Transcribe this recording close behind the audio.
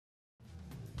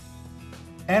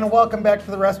And welcome back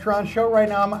to the Restaurant Show. Right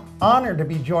now, I'm honored to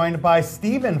be joined by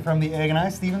Stephen from the Egg and I.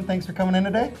 Stephen, thanks for coming in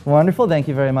today. Wonderful, thank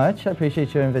you very much. I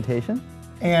appreciate your invitation.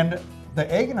 And the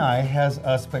Egg and I has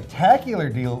a spectacular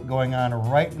deal going on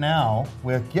right now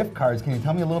with gift cards. Can you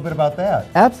tell me a little bit about that?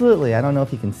 Absolutely. I don't know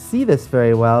if you can see this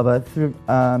very well, but through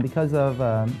because of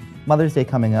Mother's Day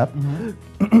coming up,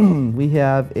 we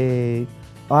have a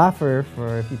offer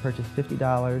for if you purchase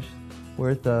 $50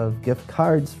 worth of gift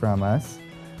cards from us,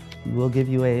 we'll give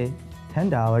you a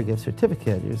 $10 gift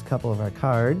certificate. Here's a couple of our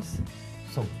cards.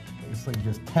 So basically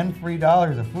just $10 free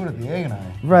of food at the Egg and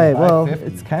I. Right, well,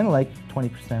 it's kind of like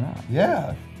 20% off.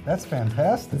 Yeah, that's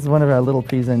fantastic. This is one of our little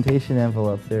presentation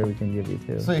envelopes there we can give you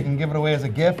too. So you can give it away as a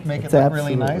gift, make it look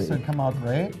really nice and come out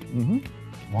great.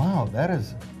 Wow, that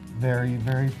is very,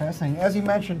 very fascinating. As you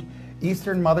mentioned,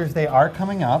 Easter and Mother's Day are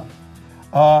coming up.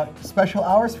 Special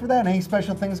hours for that? Any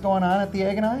special things going on at the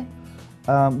Egg and I?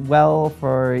 Well,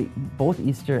 for both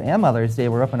Easter and Mother's Day,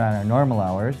 we're open on our normal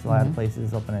hours. A lot of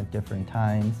places open at different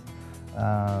times.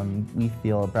 We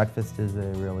feel breakfast is a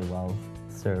really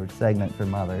well-served segment for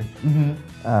Mother.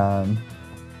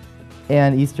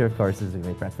 And Easter, of course, is a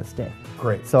great breakfast day.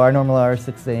 Great. So our normal hours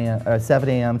 7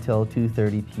 a.m. till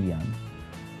 2:30 p.m.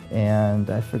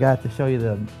 And I forgot to show you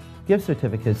the gift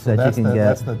certificates that you can get.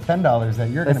 That's the $10 that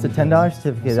you're going to be That's the $10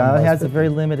 certificate. It has a very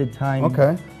limited time.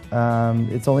 Okay.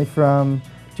 It's only from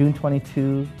June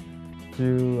 22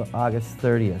 through August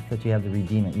 30th that you have to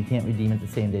redeem it. You can't redeem it the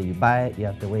same day you buy it. You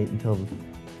have to wait until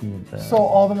so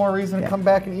all the more reason to come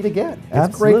back and eat again. It's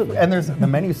Absolutely. Great. And the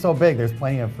menu's so big, there's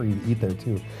plenty of for you to eat there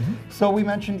too. So we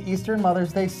mentioned Easter and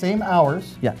Mother's Day, same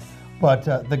hours. Yes. But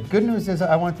the good news is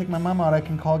I want to take my mom out. I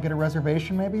can call, get a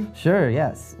reservation maybe? Sure,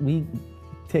 yes. We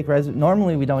take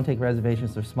normally we don't take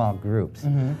reservations for small groups.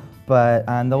 But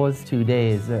on those 2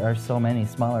 days, there are so many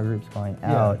smaller groups going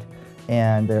out,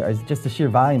 and there is just a sheer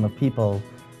volume of people.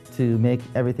 To make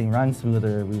everything run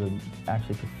smoother, we would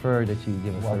actually prefer that you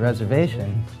give us a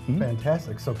reservation.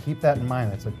 Fantastic. So keep that in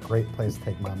mind. That's a great place to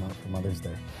take Mom out for Mother's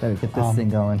Day. Better get this thing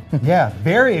going. Yeah,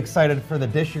 very excited for the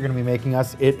dish you're going to be making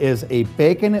us. It is a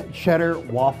bacon cheddar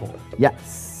waffle.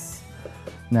 Yes.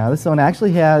 Now this one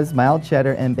actually has mild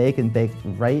cheddar and bacon baked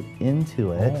right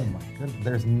into it. Oh my goodness.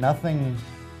 There's nothing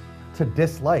to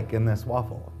dislike in this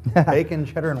waffle. Bacon,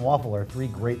 cheddar, and waffle are three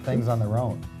great things on their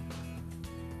own.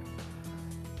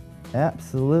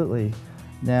 Absolutely.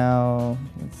 Now,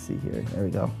 let's see here. There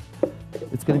we go.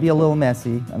 It's going to be a little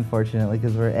messy, unfortunately,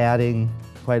 because we're adding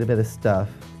quite a bit of stuff.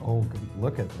 Oh,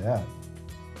 look at that.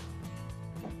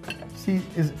 See,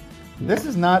 this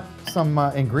is not some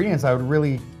ingredients I would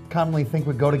really commonly think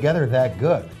would go together that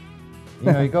good.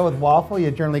 You know, you go with waffle,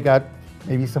 you generally got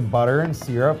maybe some butter and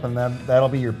syrup, and then that'll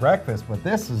be your breakfast. But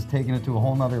this is taking it to a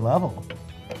whole nother level.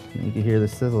 You can hear the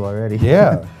sizzle already.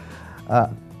 Yeah.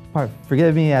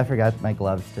 Forgive me, I forgot my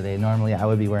gloves today. Normally I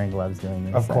would be wearing gloves doing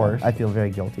this. Of course. I feel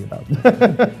very guilty about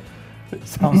this. It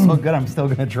sounds so good, I'm still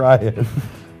going to try it.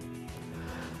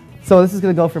 So this is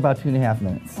going to go for about 2.5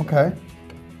 minutes. Okay.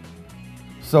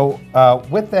 So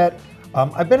with that,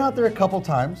 I've been out there a couple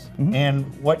times,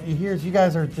 and what you hear is you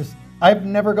guys are just, I've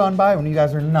never gone by when you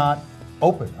guys are not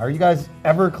open. Are you guys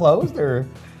ever closed, or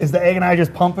is the Egg and I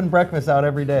just pumping breakfast out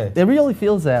every day? It really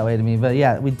feels that way to me, but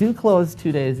yeah, we do close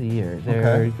 2 days a year.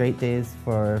 They're great days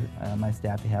for my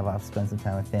staff to have off, spend some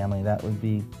time with family. That would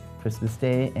be Christmas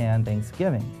Day and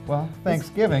Thanksgiving. Well,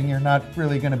 Thanksgiving, you're not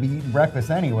really going to be eating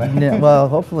breakfast anyway. No, well,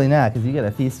 hopefully not, because you get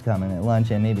a feast coming at lunch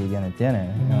and maybe again at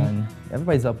dinner. You know, and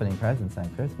everybody's opening presents on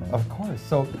Christmas. Of course.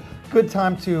 So good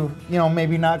time to,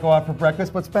 maybe not go out for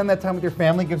breakfast, but spend that time with your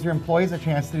family. Gives your employees a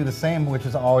chance to do the same, which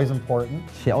is always important.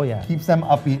 Oh, yeah. Keeps them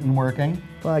upbeat and working.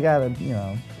 Well, I gotta,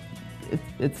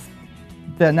 it's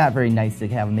not very nice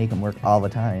to make them work all the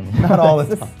time. Not all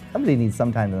the time. Somebody needs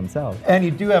some time to themselves. And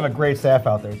you do have a great staff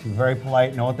out there, too. Very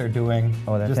polite, know what they're doing.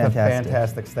 Oh, they're just fantastic. a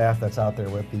fantastic staff that's out there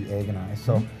with the Egg and I.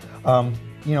 So,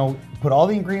 put all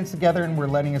the ingredients together, and we're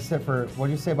letting it sit for, what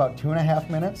do you say, about 2.5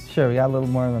 minutes? Sure, we got a little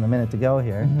more than a minute to go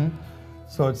here.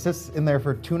 So it sits in there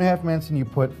for 2.5 minutes, and you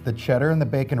put the cheddar and the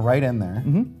bacon right in there.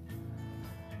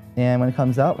 And when it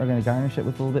comes out, we're going to garnish it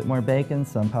with a little bit more bacon,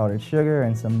 some powdered sugar,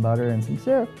 and some butter and some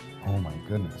syrup. Oh my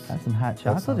goodness. Have some hot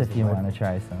chocolate if you want to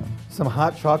try some. Some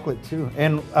hot chocolate too.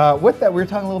 And with that, we were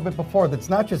talking a little bit before, that's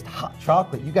not just hot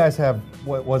chocolate. You guys have,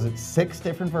 what was it, 6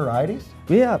 different varieties?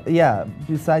 Yeah.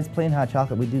 Besides plain hot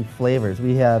chocolate, we do flavors.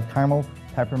 We have caramel,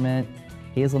 peppermint,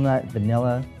 hazelnut,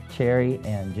 vanilla, cherry,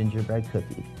 and gingerbread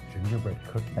cookie. Gingerbread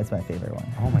cookie. That's my favorite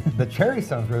one. Oh my, the cherry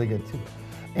sounds really good too.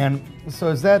 And so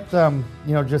is that,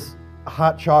 just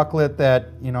hot chocolate that,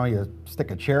 you know, you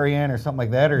stick a cherry in or something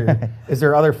like that? Or is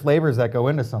there other flavors that go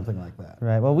into something like that?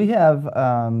 Right. Well, we have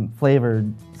flavors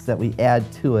that we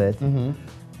add to it.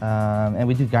 And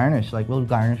we do garnish. Like we'll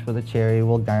garnish with a cherry,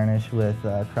 we'll garnish with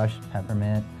crushed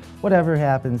peppermint, whatever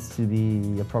happens to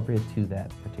be appropriate to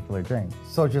that particular drink.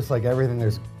 So just like everything,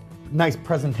 there's nice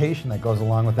presentation that goes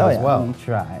along with that as well. We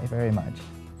try very much.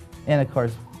 And of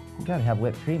course, you gotta have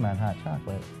whipped cream on hot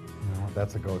chocolate. You know,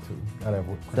 that's a go-to. Gotta have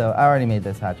whipped cream. So I already made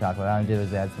this hot chocolate. All I did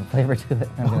was add some flavor to it.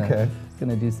 I'm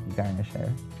gonna do some garnish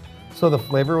here. So the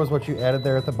flavor was what you added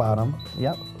there at the bottom.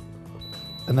 Yep.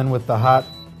 And then with the hot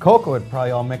cocoa, it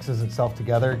probably all mixes itself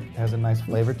together, has a nice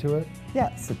flavor to it.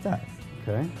 Yes, it does.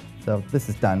 Okay. So this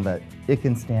is done, but it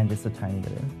can stand just a tiny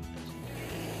bit.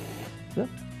 Yep.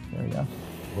 There we go.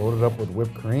 Load it up with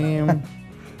whipped cream.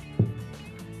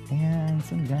 And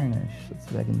some garnish. Let's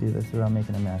see if I can do this without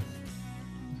making a mess.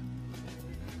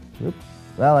 Oop.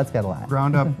 Well, that's got a lot.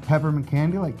 Ground up peppermint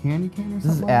candy, like candy cane or something?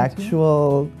 This is like that too?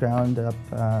 actual ground up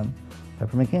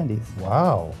peppermint candies.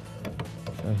 Wow.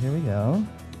 So here we go.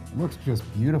 Looks just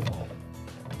beautiful.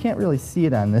 Can't really see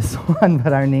it on this one,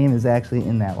 but our name is actually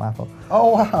in that waffle.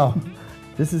 Oh, wow.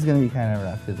 This is going to be kind of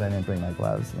rough because I didn't bring my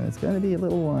gloves, and it's going to be a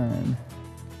little warm.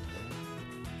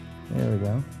 There we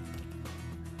go.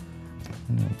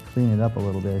 I'm going to clean it up a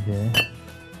little bit here.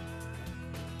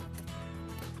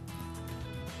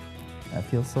 I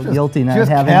feel so guilty not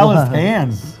having calloused gloves.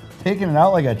 hands, taking it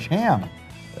out like a champ.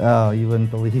 Oh, you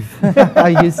wouldn't believe how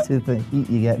used to the heat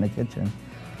you get in the kitchen.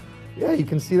 Yeah, you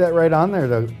can see that right on there,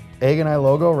 the Egg and I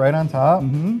logo right on top.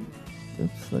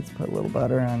 Oops, let's put a little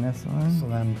butter on this one. So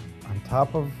then on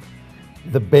top of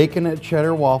the bacon and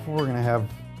cheddar waffle, we're gonna have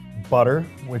butter,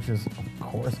 which is of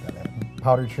course got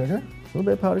powdered sugar. A little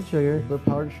bit of powdered sugar. A little bit of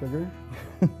powdered sugar.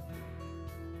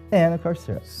 And of course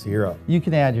syrup. Syrup. You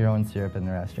can add your own syrup in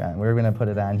the restaurant. We're gonna put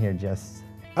it on here just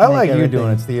I like you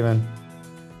doing it, Steven.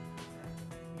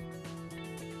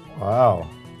 Wow.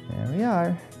 There we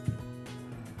are.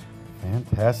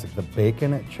 Fantastic. The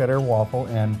bacon cheddar waffle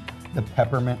and the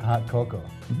peppermint hot cocoa.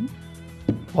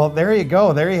 Well, there you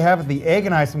go. There you have it. The Egg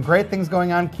and I, some great things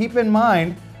going on. Keep in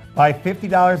mind, by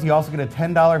 $50, you also get a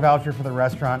 $10 voucher for the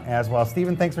restaurant as well.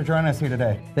 Steven, thanks for joining us here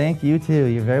today. Thank you too.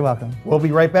 You're very welcome. We'll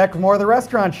be right back with more of the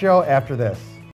Restaurant Show after this.